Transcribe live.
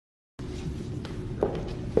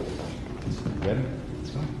Ready?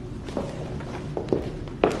 Let's go.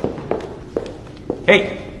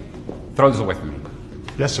 Hey, throw this away from me.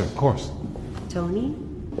 Yes, sir, of course. Tony?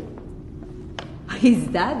 Is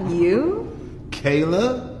that you?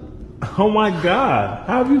 Kayla? Oh my God,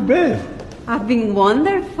 how have you been? I've been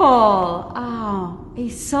wonderful. Oh,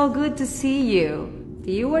 it's so good to see you.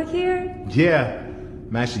 Do you work here? Yeah.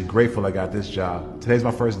 I'm actually grateful I got this job. Today's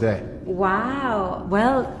my first day. Wow.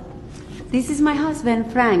 Well, this is my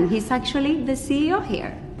husband, Frank. He's actually the CEO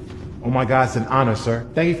here. Oh my God, it's an honor, sir.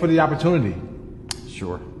 Thank you for the opportunity.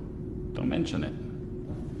 Sure. Don't mention it.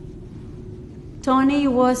 Tony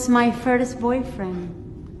was my first boyfriend.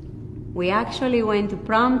 We actually went to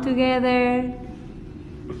prom together.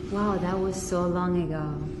 Wow, that was so long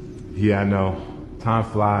ago. Yeah, I know. Time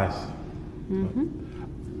flies.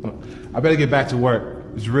 I better get back to work.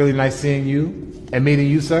 It was really nice seeing you and meeting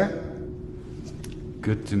you, sir.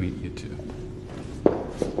 Good to meet you too.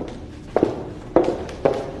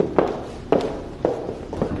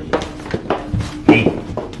 Hey.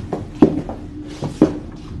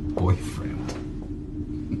 Boyfriend.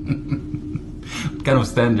 What kind of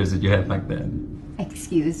standards did you have back then?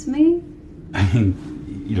 Excuse me? I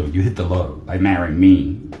mean, you hit the lotto by marrying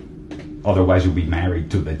me. Otherwise, you'll be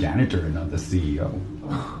married to the janitor and not the CEO.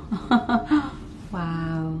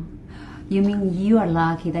 Wow. You mean you are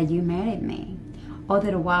lucky that you married me?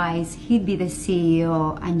 Otherwise, he'd be the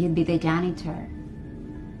CEO and you'd be the janitor.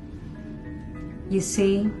 You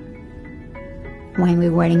see, when we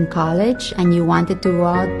were in college and you wanted to go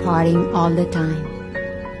out partying all the time,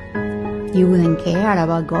 you wouldn't care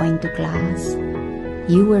about going to class.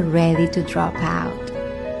 You were ready to drop out.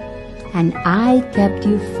 And I kept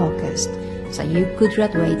you focused so you could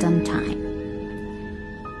graduate on time.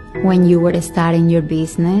 When you were starting your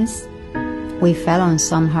business, we fell on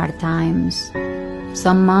some hard times.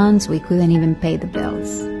 Some months we couldn't even pay the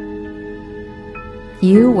bills.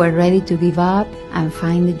 You were ready to give up and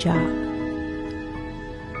find a job.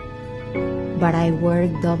 But I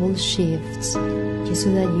worked double shifts just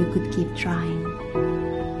so that you could keep trying.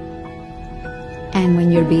 And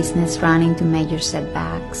when your business ran into major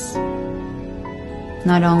setbacks,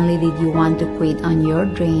 not only did you want to quit on your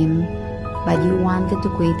dream, but you wanted to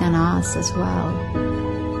quit on us as well.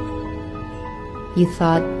 You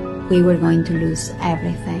thought we were going to lose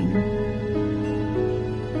everything.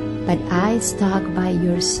 But I stuck by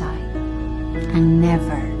your side and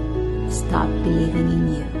never stopped believing in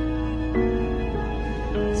you.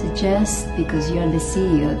 So just because you're the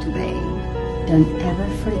CEO today, don't ever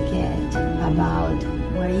forget about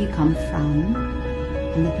where you come from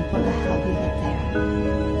and the people that help you get there.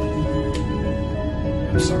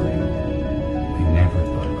 I'm sorry. I never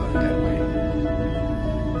thought about it that way.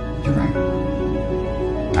 You're right.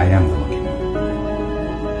 I am the lucky one.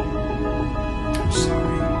 I'm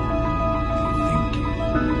sorry. Thank you.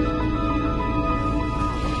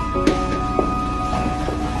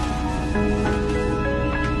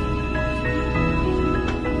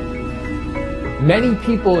 Many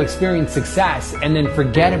people experience success and then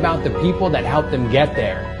forget about the people that helped them get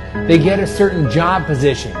there. They get a certain job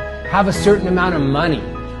position, have a certain amount of money,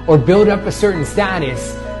 or build up a certain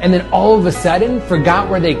status, and then all of a sudden forgot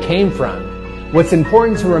where they came from. What's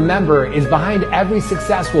important to remember is behind every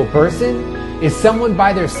successful person is someone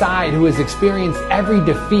by their side who has experienced every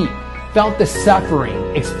defeat, felt the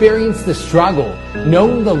suffering, experienced the struggle,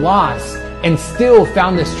 known the loss, and still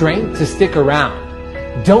found the strength to stick around.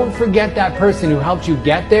 Don't forget that person who helped you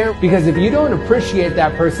get there, because if you don't appreciate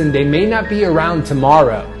that person, they may not be around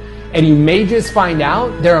tomorrow. And you may just find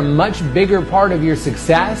out they're a much bigger part of your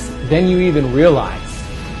success than you even realize.